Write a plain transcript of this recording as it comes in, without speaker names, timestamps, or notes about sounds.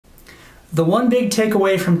The one big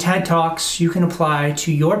takeaway from TED Talks you can apply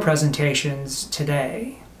to your presentations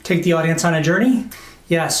today. Take the audience on a journey?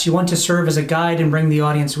 Yes, you want to serve as a guide and bring the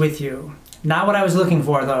audience with you. Not what I was looking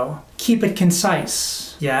for though. Keep it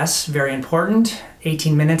concise. Yes, very important.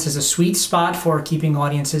 18 minutes is a sweet spot for keeping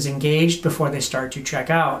audiences engaged before they start to check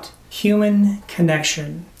out. Human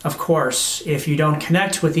connection. Of course, if you don't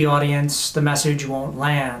connect with the audience, the message won't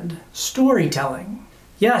land. Storytelling.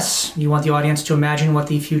 Yes, you want the audience to imagine what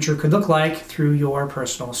the future could look like through your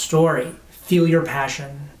personal story. Feel your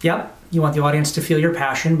passion. Yep, you want the audience to feel your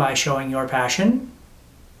passion by showing your passion.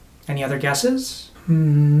 Any other guesses?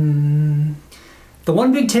 The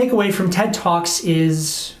one big takeaway from TED Talks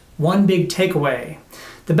is one big takeaway.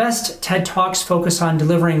 The best TED Talks focus on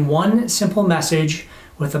delivering one simple message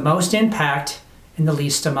with the most impact in the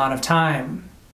least amount of time.